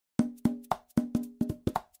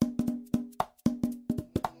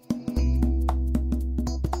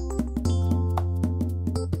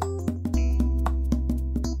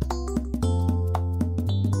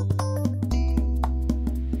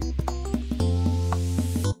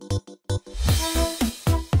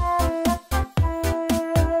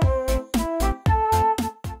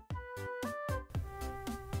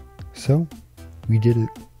So, we did it.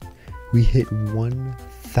 We hit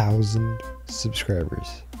 1,000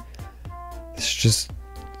 subscribers. It's just,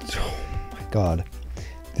 oh my god.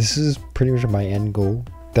 This is pretty much my end goal.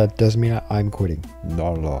 That doesn't mean I'm quitting.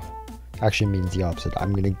 Not at all. Actually means the opposite.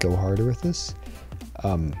 I'm gonna go harder with this.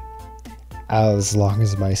 As long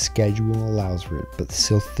as my schedule allows for it. But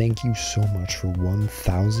still, thank you so much for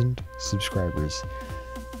 1,000 subscribers.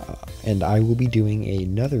 And I will be doing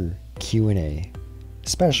another Q&A,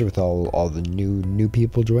 especially with all the new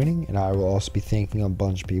people joining, and I will also be thanking a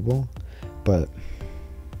bunch of people. But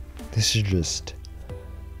this is just,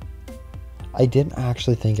 I didn't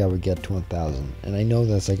actually think I would get to 1,000, and I know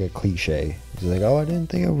that's like a cliche. It's like, oh, I didn't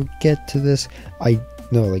think I would get to this.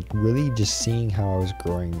 No, like really just seeing how I was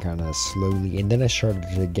growing kind of slowly, and then I started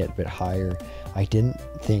to get a bit higher. I didn't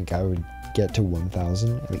think I would get to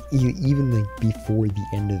 1,000, like even like before the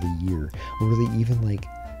end of the year, or really even like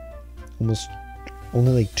almost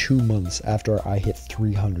only like 2 months after I hit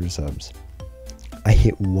 300 subs, I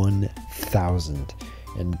hit 1,000,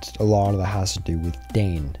 and a lot of that has to do with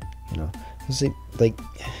Dane. You know, like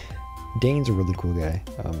Dane's a really cool guy.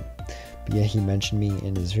 But yeah, he mentioned me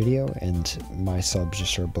in his video, and my subs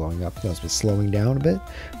just started blowing up. That's been slowing down a bit.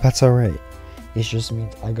 That's all right. It just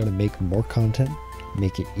means I gotta make more content,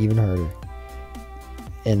 make it even harder.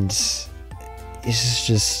 And it's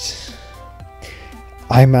just,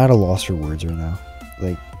 I'm at a loss for words right now.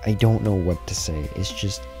 Like, I don't know what to say. It's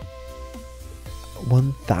just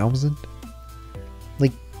 1,000,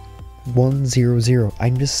 like 100.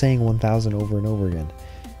 I'm just saying 1,000 over and over again.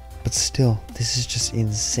 But still, this is just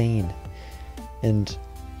insane. And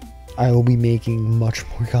I will be making much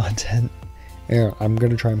more content. I'm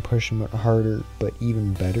gonna try and push them harder, but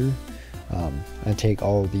even better. I take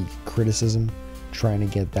all the criticism, trying to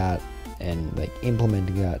get that and like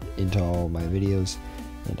implementing that into all my videos,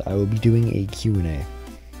 and I will be doing a Q&A.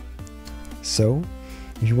 So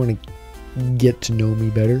if you want to get to know me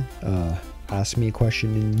better, ask me a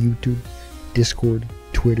question in YouTube, Discord,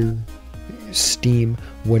 Twitter, Steam,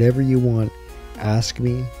 whatever you want, ask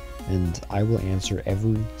me, and I will answer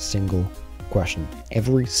every single question.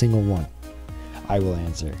 Every single one I will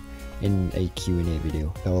answer in a Q&A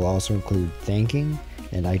video. That will also include thanking,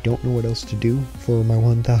 and I don't know what else to do for my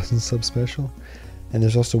 1,000 sub special. And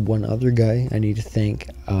there's also one other guy I need to thank.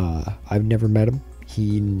 I've never met him.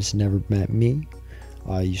 He's never met me.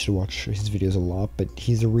 I used to watch his videos a lot, but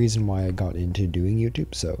he's the reason why I got into doing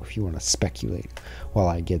YouTube. So if you want to speculate while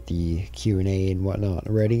I get the Q&A and whatnot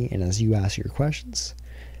ready, and as you ask your questions,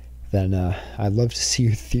 then I'd love to see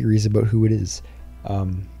your theories about who it is.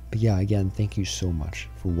 But yeah, again, thank you so much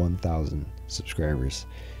for 1,000 subscribers.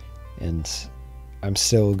 And I'm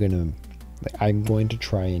still gonna, I'm going to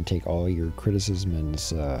try and take all your criticism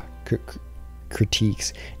and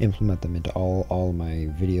critiques, implement them into all of my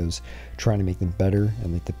videos, trying to make them better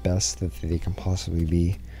and like the best that they can possibly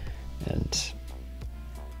be. And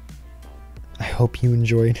I hope you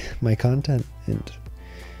enjoyed my content, and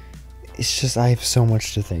it's just, I have so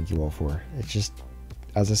much to thank you all for. It's just,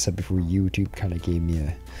 as I said before, YouTube kind of gave me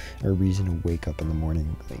a reason to wake up in the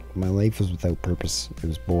morning. Like, my life was without purpose. It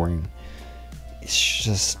was boring. It's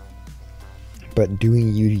just, but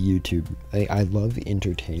doing YouTube, I love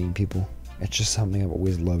entertaining people. It's just something I've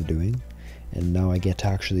always loved doing, and now I get to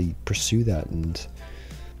actually pursue that. And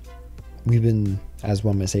we've been, as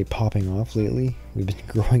one might say, popping off lately. We've been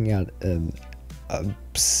growing at an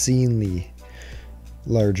obscenely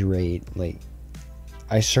large rate. Like,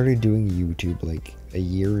 I started doing YouTube like a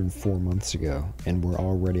year and 4 months ago, and we're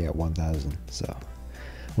already at 1,000. So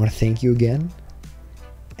I want to thank you again,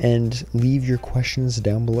 and leave your questions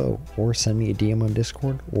down below, or send me a DM on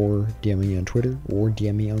Discord, or DM me on Twitter, or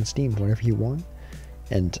DM me on Steam, whatever you want.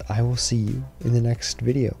 And I will see you in the next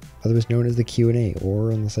video, otherwise known as the Q&A,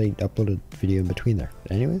 or unless I upload a video in between there.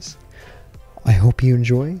 But anyways, I hope you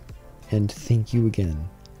enjoy, and thank you again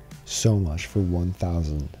so much for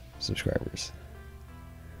 1,000 subscribers.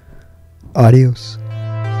 Adios.